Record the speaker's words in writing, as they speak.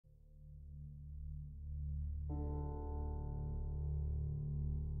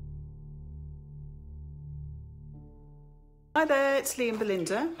Hi there, it's Lee and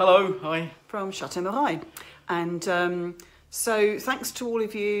Belinda. Hello, hi. From Chateau Mareuil. And so thanks to all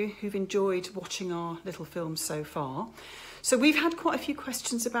of you who've enjoyed watching our little film so far. So we've had quite a few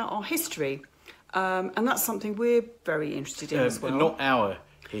questions about our history, and that's something we're very interested in as well. Not our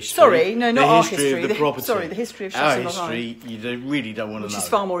history. Sorry, no, not our history. The history of the property. Sorry, the history of Chateau Mareuil. Our history, you really don't want to know. Which is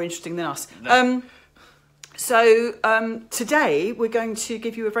far more interesting than us. No. Today we're going to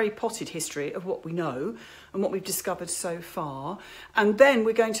give you a very potted history of what we know and what we've discovered so far, and then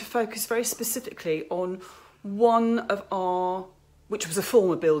we're going to focus very specifically on one of our, which was a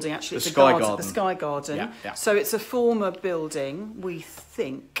former building actually, the Sky Garden. The Sky Garden. Yeah. So it's a former building, we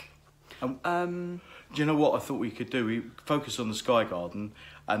think. Do you know what I thought we could do? We focus on the Sky Garden,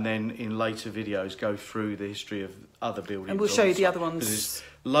 and then in later videos go through the history of other buildings. And we'll show you the other ones. There's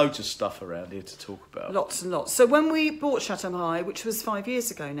loads of stuff around here to talk about. Lots and lots. So when we bought Chateau Mareuil, which was 5 years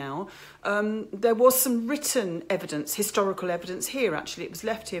ago now, there was some written evidence, historical evidence here actually. It was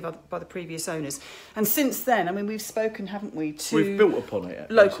left here by the previous owners. And since then, I mean, we've spoken, haven't we, to we've built upon it,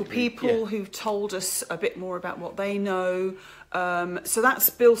 local people who've told us a bit more about what they know. So that's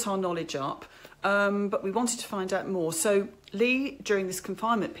built our knowledge up. But we wanted to find out more. So Lee, during this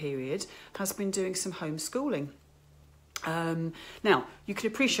confinement period, has been doing some homeschooling. Now, you can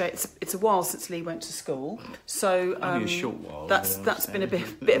appreciate it's a while since Lee went to school, so only a short while. That's been a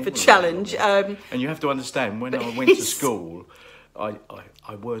bit of a challenge. And you have to understand, when I went to school, I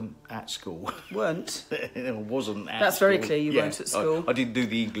weren't at school. Weren't? I wasn't at That's school. very clear. You weren't at school. I didn't do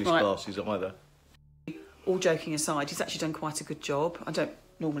the English classes either. All joking aside, he's actually done quite a good job. I don't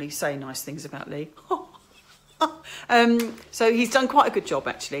normally say nice things about Lee. So he's done quite a good job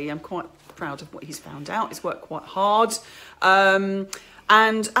actually. I'm quite proud of what he's found out. He's worked quite hard. And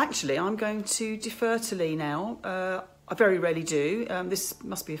actually I'm going to defer to Lee now. I very rarely do. This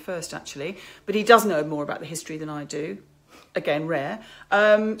must be a first actually, but he does know more about the history than I do. Again, rare.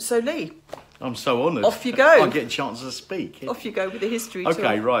 So Lee. I'm so honoured. Off you go. I get a chance to speak. Off you go with the history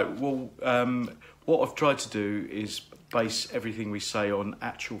Okay, tour. right. Well, what I've tried to do is base everything we say on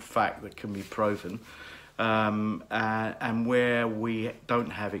actual fact that can be proven. And where we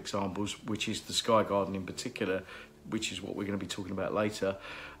don't have examples, which is the Sky Garden in particular, which is what we're going to be talking about later,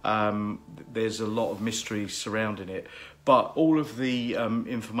 there's a lot of mystery surrounding it. But all of the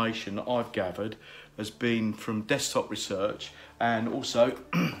information I've gathered has been from desktop research, and also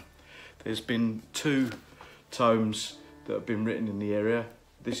there's been 2 tomes that have been written in the area.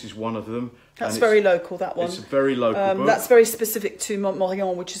 This is one of them. That's very local, that one. It's a very local book. That's very specific to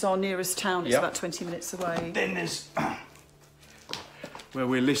Montmorillon, which is our nearest town. It's Yep. about 20 minutes away. Then there's where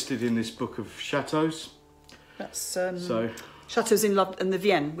we're listed in this book of chateaux. That's chateaux in the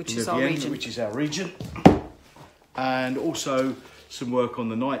Vienne, which is our region. Which is our region. And also some work on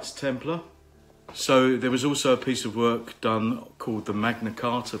the Knights Templar. So there was also a piece of work done called the Magna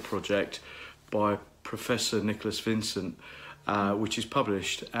Carta Project by Professor Nicholas Vincent, which is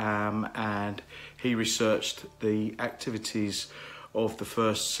published, and he researched the activities of the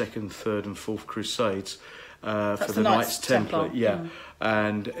First, Second, Third and Fourth Crusades for the Knights Templar. Yeah.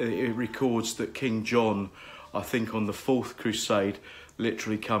 And it records that King John, I think on the 4th Crusade,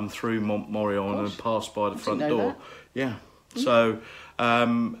 literally come through Montmorillon and passed by the front door. Yeah. So a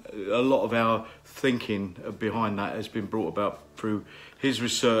lot of our thinking behind that has been brought about through his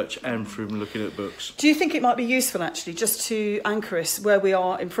research and from looking at books. Do you think it might be useful actually just to anchor us where we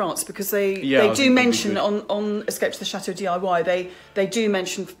are in France, because they do mention on Escape to the Chateau DIY, they do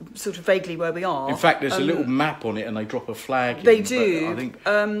mention sort of vaguely where we are. In fact, there's a little map on it and they drop a flag. They do. I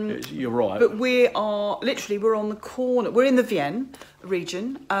think you're right. But we're on the corner. We're in the Vienne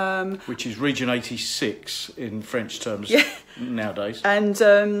region, which is region 86 in French terms nowadays. And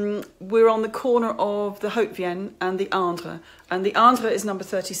we're on the corner of the Haute-Vienne and the Indre. And the Indre is number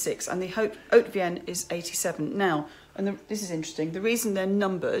 36 and the Haute-Vienne is 87. Now, this is interesting, the reason they're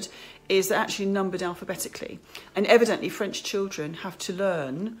numbered is they're actually numbered alphabetically. And evidently French children have to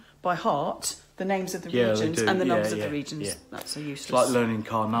learn by heart the names of the regions and the numbers of the regions. Yeah. That's so useless. It's like learning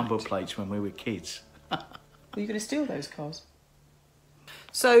car number plates when we were kids. Are you going to steal those cars?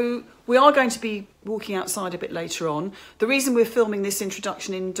 So we are going to be walking outside a bit later on. The reason we're filming this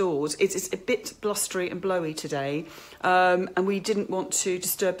introduction indoors is it's a bit blustery and blowy today, and we didn't want to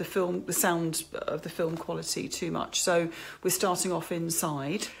disturb the sound of the film quality too much. So we're starting off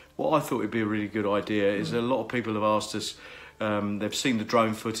inside. What I thought would be a really good idea is a lot of people have asked us, they've seen the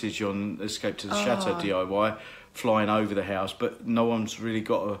drone footage on Escape to the Chateau DIY flying over the house, but no one's really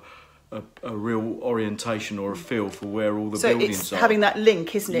got a real orientation or a feel for where all the buildings are. So it's having that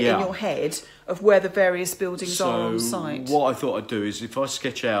link, isn't it, in your head of where the various buildings are on site. What I thought I'd do is if I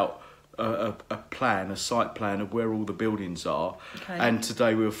sketch out a plan, a site plan of where all the buildings are. Okay. And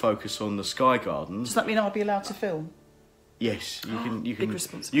today we'll focus on the Sky Garden. Does that mean I'll be allowed to film? Yes, you can. You Big can.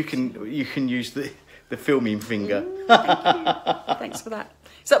 responsibility. You can use the filming finger. Thank you. Thanks for that.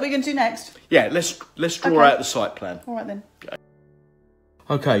 Is that what we're going to do next? Yeah, let's draw Okay. out the site plan. All right then.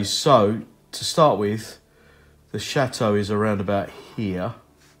 Okay, so to start with, the chateau is around about here.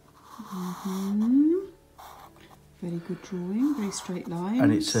 Very good drawing. Very straight lines.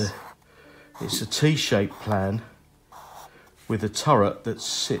 And it's a T-shaped plan with a turret that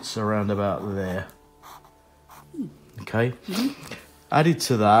sits around about there. Okay. Added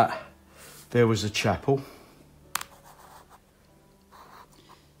to that, there was a chapel.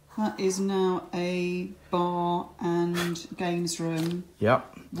 That is now a bar and games room.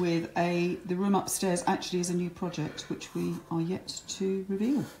 Yep. With the room upstairs actually is a new project which we are yet to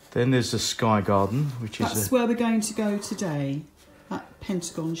reveal. Then there's the Sky Garden, which That's where we're going to go today. That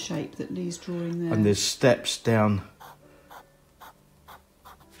pentagon shape that Lee's drawing there. and there's steps down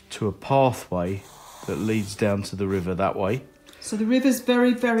to a pathway that leads down to the river that way. So the river's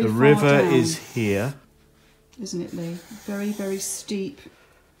very, very The far river down, is here. isn't it, Lee? Very, very steep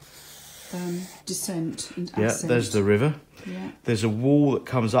descent and Yeah, ascent. there's the river. Yeah, There's a wall that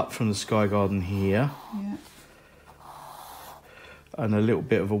comes up from the Sky Garden here, yeah. and a little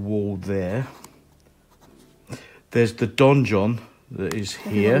bit of a wall there. There's the donjon that is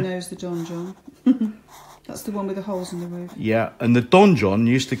Everyone here. knows the donjon. That's the one with the holes in the roof. Yeah, and the donjon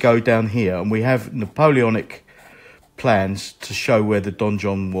used to go down here, and we have Napoleonic plans to show where the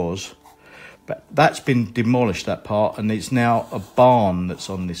donjon was. But that's been demolished, that part, and it's now a barn that's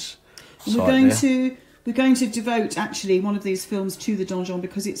on this And site we're going to devote actually one of these films to the donjon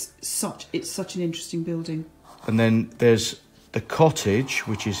because it's such an interesting building. And then there's the cottage,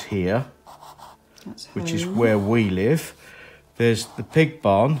 which is here, That's which is home. where we live. There's the pig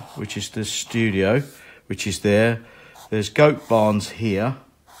barn, which is the studio, which is there. There's goat barns here.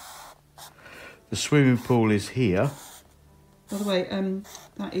 The swimming pool is here. By the way,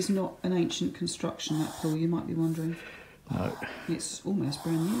 that is not an ancient construction, that pool, you might be wondering. No. It's almost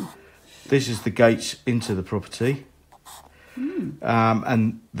brand new. This is the gates into the property.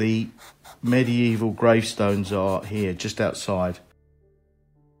 And the medieval gravestones are here, just outside.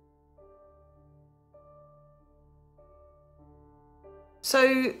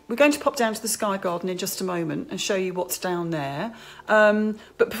 So we're going to pop down to the Sky Garden in just a moment and show you what's down there.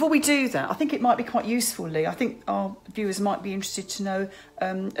 But before we do that, I think it might be quite useful, Lee. I think our viewers might be interested to know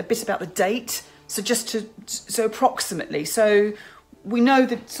a bit about the date. So approximately. So we know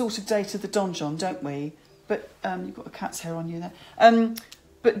the sort of date of the donjon, don't we? But you've got a cat's hair on you there.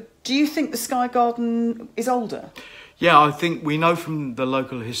 But do you think the Sky Garden is older? Yeah, I think we know from the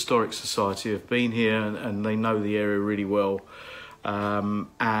local historic society have been here and they know the area really well.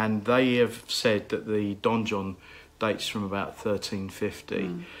 And they have said that the donjon dates from about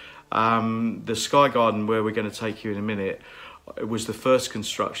 1350. The Sky Garden, where we're going to take you in a minute, it was the first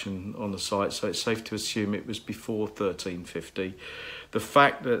construction on the site, so it's safe to assume it was before 1350. The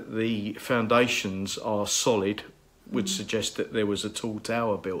fact that the foundations are solid would suggest that there was a tall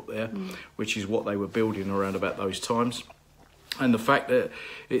tower built there, which is what they were building around about those times. And the fact that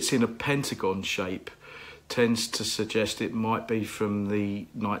it's in a pentagon shape tends to suggest it might be from the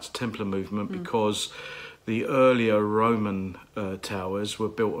Knights Templar movement, because the earlier Roman towers were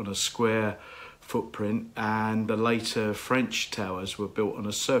built on a square footprint and the later French towers were built on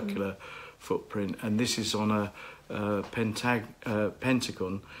a circular footprint, and this is on a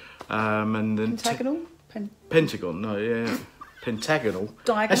pentagon. And the Pentagonal? pentagon, no, yeah. Pentagonal.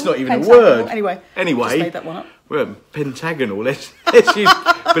 Diagonal? That's not even Pentagonal. a word. Anyway, just made that one up. Well, pentagonal. Let's use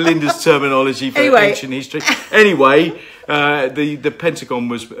Belinda's terminology for ancient history. Anyway, the Pentagon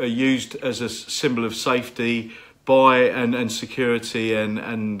was used as a symbol of safety by and security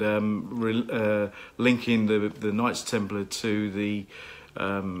and linking the Knights Templar to the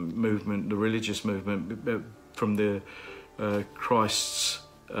movement, the religious movement from the Christ's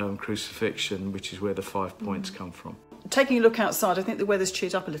crucifixion, which is where the 5 points come from. Taking a look outside, I think the weather's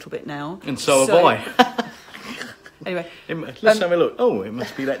cheered up a little bit now. And so have I. Anyway. Let's have a look. Oh, it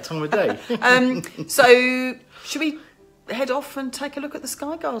must be that time of day. So, should we head off and take a look at the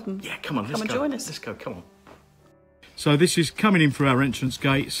Sky Garden? Yeah, come on, let's go. go. Join us. Let's go, come on. So this is coming in through our entrance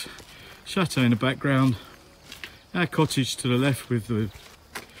gates. Chateau in the background. Our cottage to the left with the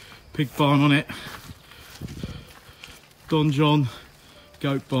pig barn on it. Donjon,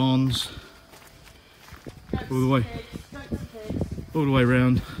 goat barns. All the way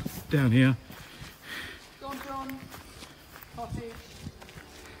round down here. Donjon, cottage.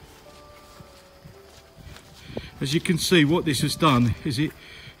 As you can see, what this has done is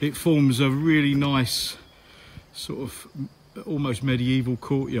it forms a really nice sort of almost medieval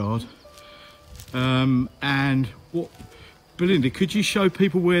courtyard. And what, Belinda, could you show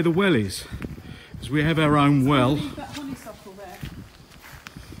people where the well is? Because we have our own well.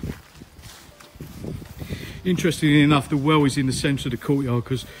 Interestingly enough, the well is in the centre of the courtyard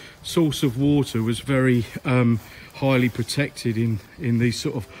because source of water was very highly protected in these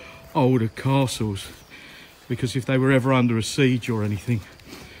sort of older castles, because if they were ever under a siege or anything,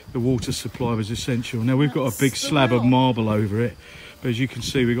 the water supply was essential. Now we've got a big slab of marble over it, but as you can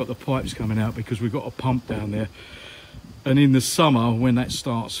see, we've got the pipes coming out because we've got a pump down there. And in the summer, when that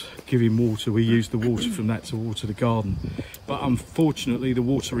starts giving water, we use the water from that to water the garden. But unfortunately, the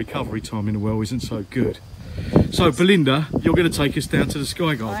water recovery time in the well isn't so good. So Belinda, you're going to take us down to the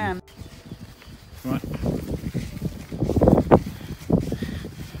Sky Garden. I am. Right.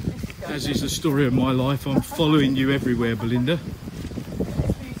 As is the story of my life, I'm following you everywhere, Belinda.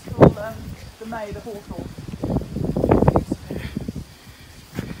 It's beautiful, the May, the hawthorn.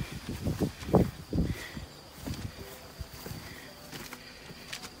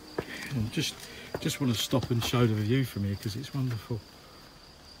 And just want to stop and show the view from here because it's wonderful,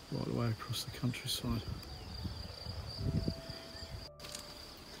 right the way across the countryside.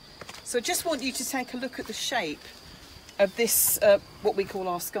 So I just want you to take a look at the shape of this, what we call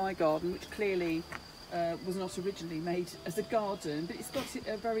our Sky Garden, which clearly was not originally made as a garden, but it's got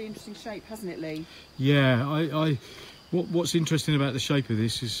a very interesting shape, hasn't it, Lee? Yeah, what's interesting about the shape of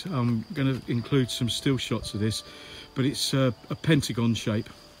this is I'm going to include some still shots of this, but it's a pentagon shape.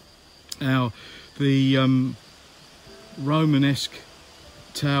 Now, the Romanesque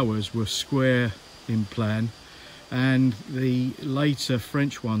towers were square in plan, and the later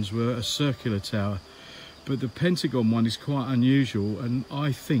French ones were a circular tower. But the Pentagon one is quite unusual, and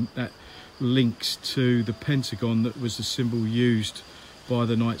I think that links to the Pentagon that was the symbol used by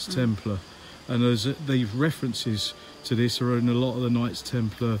the Knights Templar. And the references to this are in a lot of the Knights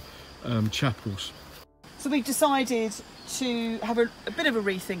Templar chapels. So we decided to have a bit of a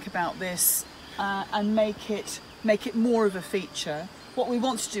rethink about this and make it more of a feature. What we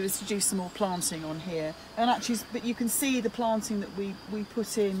want to do is to do some more planting on here, and actually, but you can see the planting that we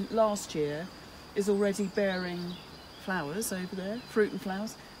put in last year is already bearing flowers over there, fruit and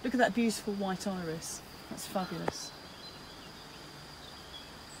flowers. Look at that beautiful white iris. That's fabulous.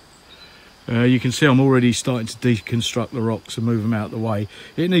 You can see I'm already starting to deconstruct the rocks and move them out of the way.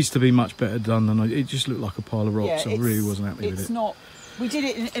 It needs to be much better done than it just looked like a pile of rocks. Yeah, I really wasn't happy with it. It's not. We did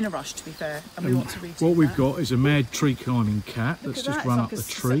it in a rush, to be fair, and we want to redo what we've got is a mad tree climbing cat that's just run up the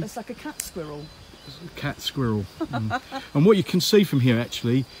tree. It's like a cat squirrel. Cat squirrel. And what you can see from here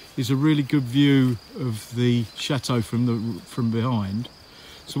actually is a really good view of the chateau from behind.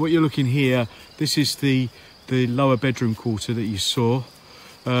 So what you're looking here, this is the lower bedroom quarter that you saw.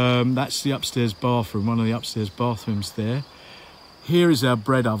 That's the upstairs bathroom, one of the upstairs bathrooms there. Here is our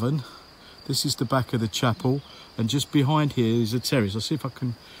bread oven. This is the back of the chapel, and just behind here is a terrace. I'll see if I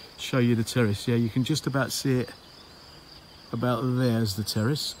can show you the terrace. Yeah, you can just about see it. About there's the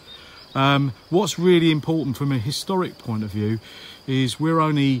terrace. What's really important from a historic point of view is we're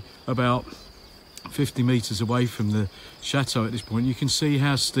only about 50 metres away from the chateau at this point. You can see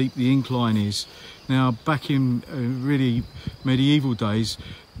how steep the incline is. Now, back in really medieval days,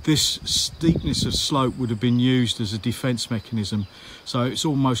 this steepness of slope would have been used as a defence mechanism. So it's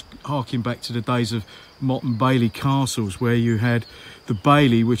almost harking back to the days of Motte and Bailey castles, where you had the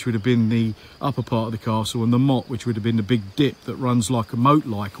Bailey, which would have been the upper part of the castle, and the Motte, which would have been the big dip that runs like a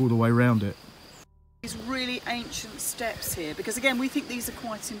moat-like all the way around it. These really ancient steps here, because again, we think these are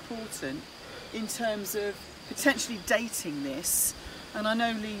quite important in terms of potentially dating this. And I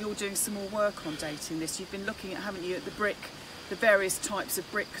know, Lee, you're doing some more work on dating this. You've been looking at, haven't you, at the various types of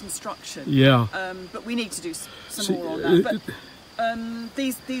brick construction. Yeah. But we need to do some more on that. But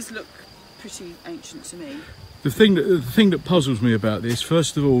these look pretty ancient to me. The thing that puzzles me about this,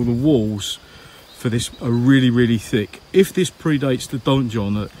 first of all, the walls for this are really, really thick. If this predates the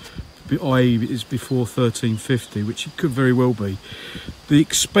donjon, i.e. is before 1350, which it could very well be, the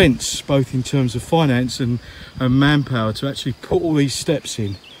expense, both in terms of finance and manpower, to actually put all these steps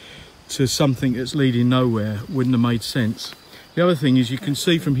in to something that's leading nowhere wouldn't have made sense. The other thing is, you can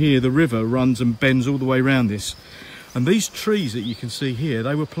see from here the river runs and bends all the way around this, and these trees that you can see here,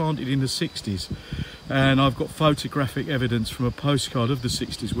 they were planted in the 60s, and I've got photographic evidence from a postcard of the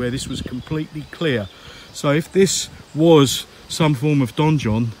 60s where this was completely clear. So if this was some form of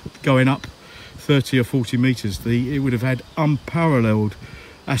donjon going up 30 or 40 metres, it would have had unparalleled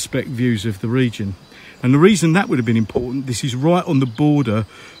aspect views of the region. And the reason that would have been important, this is right on the border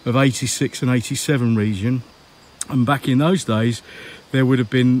of 86 and 87 region, and back in those days there would have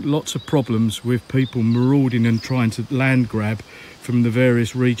been lots of problems with people marauding and trying to land grab from the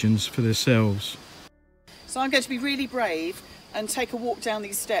various regions for themselves. So I'm going to be really brave and take a walk down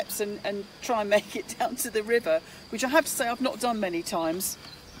these steps and try and make it down to the river, which I have to say I've not done many times.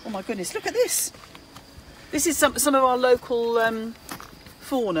 Oh my goodness, look at this. This is some of our local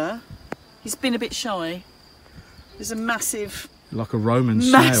fauna. He's been a bit shy. There's a massive... Like a Roman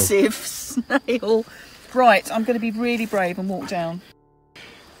snail. Massive snail. Right, I'm going to be really brave and walk down.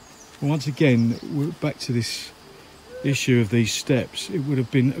 Once again, we're back to this issue of these steps. It would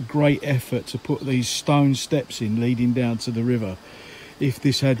have been a great effort to put these stone steps in leading down to the river if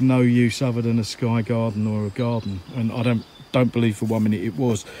this had no use other than a sky garden or a garden, and I don't believe for 1 minute it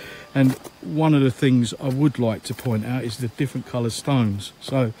was. And one of the things I would like to point out is the different coloured stones.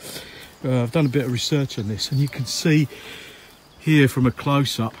 So I've done a bit of research on this, and you can see here from a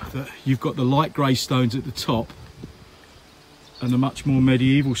close-up that you've got the light grey stones at the top and the much more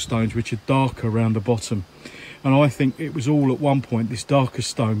medieval stones which are darker around the bottom. And I think it was all at one point this darker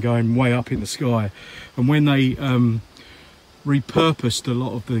stone going way up in the sky, and when they repurposed a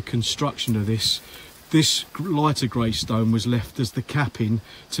lot of the construction of this lighter grey stone was left as the capping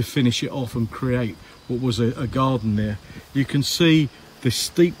to finish it off and create what was a garden there. You can see the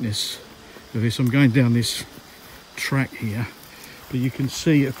steepness of this. I'm going down this track here, but you can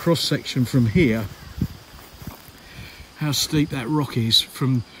see a cross section from here how steep that rock is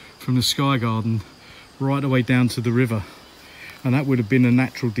from the sky garden right the way down to the river, and that would have been a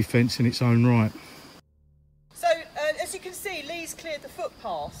natural defence in its own right. So as you can see, Lee's cleared the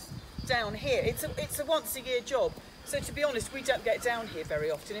footpath down here. It's a once a year job, so to be honest we don't get down here very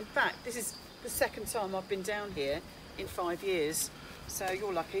often. In fact, this is the second time I've been down here in 5 years, so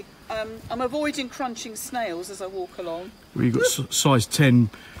you're lucky. I'm avoiding crunching snails as I walk along. Well, you've got size 10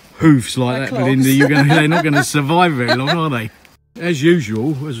 hoofs like that, Belinda. They're not going to survive very long, are they? As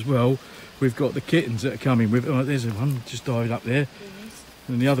usual as well, we've got the kittens that are coming with. Oh, there's one just died up there,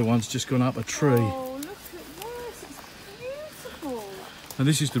 and the other one's just gone up a tree. Oh, look at this, it's beautiful. And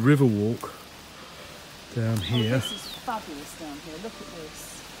this is the river walk down here. Oh, this is fabulous down here, look at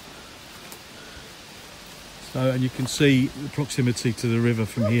this. So, and you can see the proximity to the river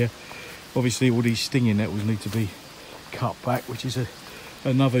from here. Obviously all these stinging nettles need to be cut back, which is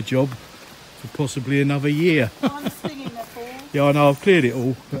another job for possibly another year. I'm stinging nettles. Yeah, I know, I've cleared it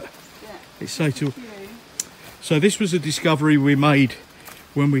all, but Yeah. it's so this was a discovery we made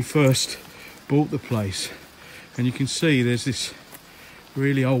when we first bought the place, and you can see there's this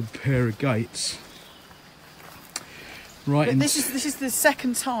really old pair of gates right in. This is the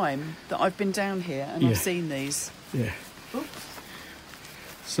second time that I've been down here and I've seen these. Yeah.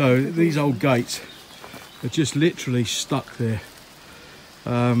 So these old gates are just literally stuck there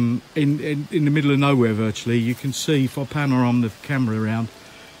in the middle of nowhere virtually. You can see, if I pan on the camera around,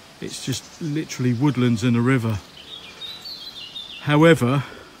 it's just literally woodlands and a river. However,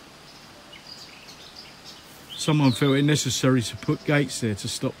 someone felt it necessary to put gates there to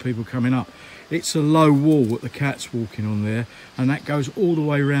stop people coming up. It's a low wall that the cat's walking on there, and that goes all the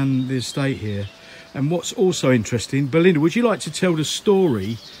way around the estate here. And what's also interesting, Belinda, would you like to tell the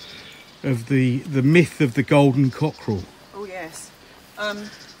story of the myth of the golden cockerel? Oh yes.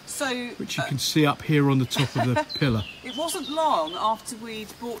 Which you can see up here on the top of the pillar. It wasn't long after we'd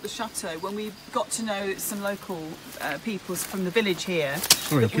bought the chateau when we got to know some local people from the village here.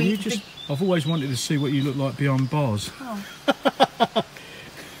 Sorry, can you just... I've always wanted to see what you look like behind bars. Oh.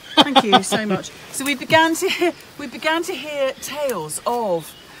 Thank you so much. So we began to hear tales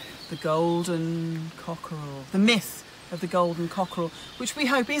of the golden cockerel, the myth of the golden cockerel, which we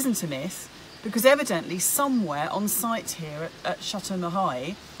hope isn't a myth, because evidently somewhere on site here at Chateau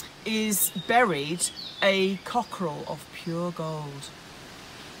Mareuil is buried a cockerel of pure gold.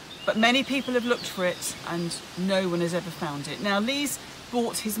 But many people have looked for it and no one has ever found it. Now, Lee's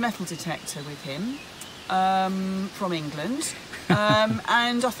brought his metal detector with him from England,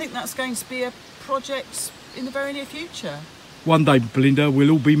 and I think that's going to be a project in the very near future. One day, Belinda,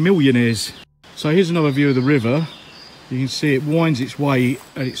 we'll all be millionaires. So here's another view of the river. You can see it winds its way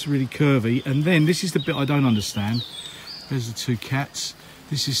and it's really curvy. And then this is the bit I don't understand. There's the two cats.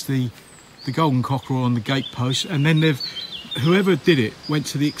 This is the golden cockerel on the gatepost. And then whoever did it went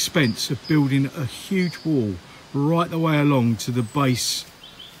to the expense of building a huge wall right the way along to the base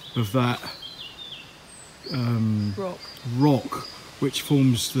of that rock, which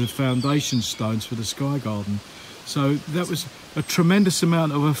forms the foundation stones for the sky garden. So that was a tremendous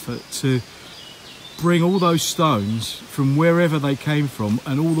amount of effort to bring all those stones from wherever they came from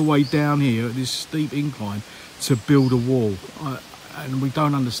and all the way down here at this steep incline to build a wall. And we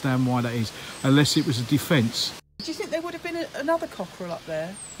don't understand why that is, unless it was a defence. Do you think there would have been another cockerel up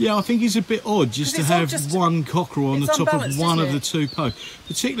there? Yeah, I think it's a bit odd just to have one cockerel on the top of one of the two posts.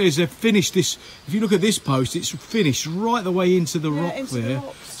 Particularly as they've finished this, if you look at this post, it's finished right the way into the rock there.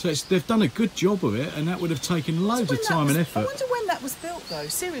 So they've done a good job of it, and that would have taken loads of time and effort. I wonder when that was built though,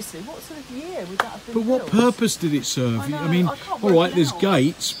 seriously, what sort of year would that have been built? But what purpose did it serve? I mean, all right, there's out.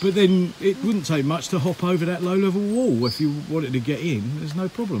 gates, but then it wouldn't take much to hop over that low-level wall if you wanted to get in. There's no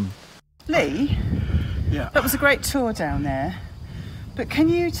problem. Lee? Yeah. That was a great tour down there. But can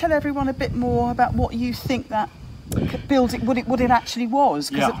you tell everyone a bit more about what you think that building, what it actually was?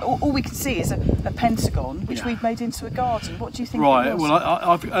 Because all we can see is a pentagon, which we've made into a garden. What do you think it was? Well,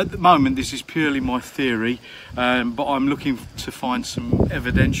 I've, at the moment, this is purely my theory, but I'm looking to find some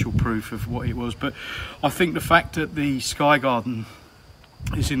evidential proof of what it was. But I think the fact that the Sky Garden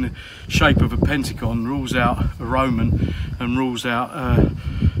is in the shape of a pentagon rules out a Roman and rules out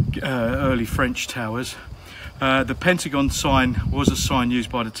early French towers. The Pentagon sign was a sign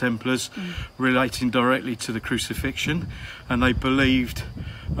used by the Templars relating directly to the crucifixion, and they believed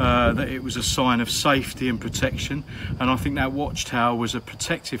that it was a sign of safety and protection, and I think that watchtower was a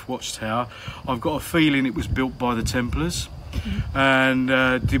protective watchtower. I've got a feeling it was built by the Templars and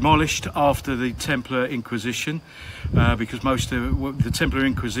demolished after the Templar Inquisition, because most of the Templar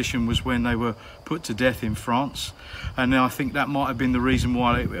Inquisition was when they were put to death in France, and I think that might have been the reason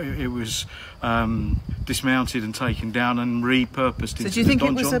why it was dismounted and taken down and repurposed into the donjon. So do you think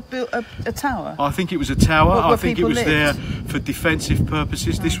it was a tower? I think it was a tower. I think it was lived? there for defensive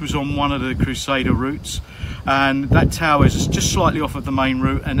purposes. This was on one of the Crusader routes, and that tower is just slightly off of the main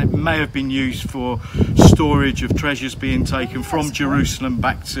route, and it may have been used for storage of treasures being taken from Jerusalem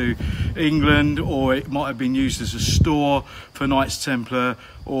back to England, or it might have been used as a store for Knights Templar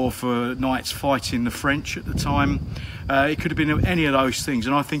or for knights fighting the French at the time. It could have been any of those things,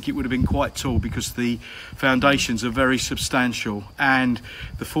 and I think it would have been quite tall because the foundations are very substantial, and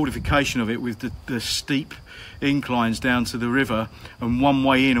the fortification of it with the steep inclines down to the river and one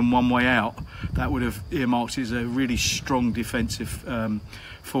way in and one way out, that would have earmarked it as a really strong defensive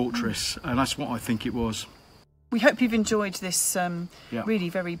fortress, and that's what I think it was. We hope you've enjoyed this really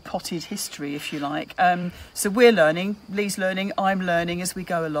very potted history, if you like. So we're learning, Lee's learning, I'm learning as we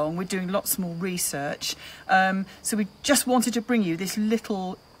go along. We're doing lots more research. So we just wanted to bring you this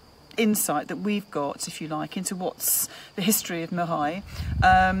little insight that we've got, if you like, into what's the history of Mareuil.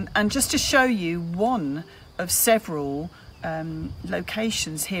 And just to show you one of several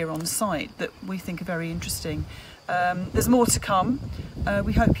locations here on site that we think are very interesting. There's more to come.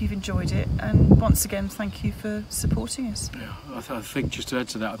 We hope you've enjoyed it, and once again you for supporting us. Yeah, I think just to add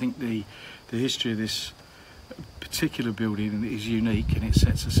to that, I think the history of this particular building is unique, and it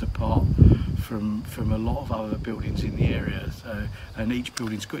sets us apart from a lot of other buildings in the area. And each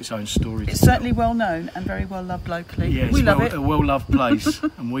building's got its own story. It's certainly well known and very well loved locally. Yeah, we love it. A well loved place,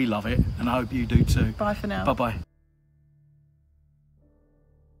 and we love it, and I hope you do too. Bye for now. Bye bye.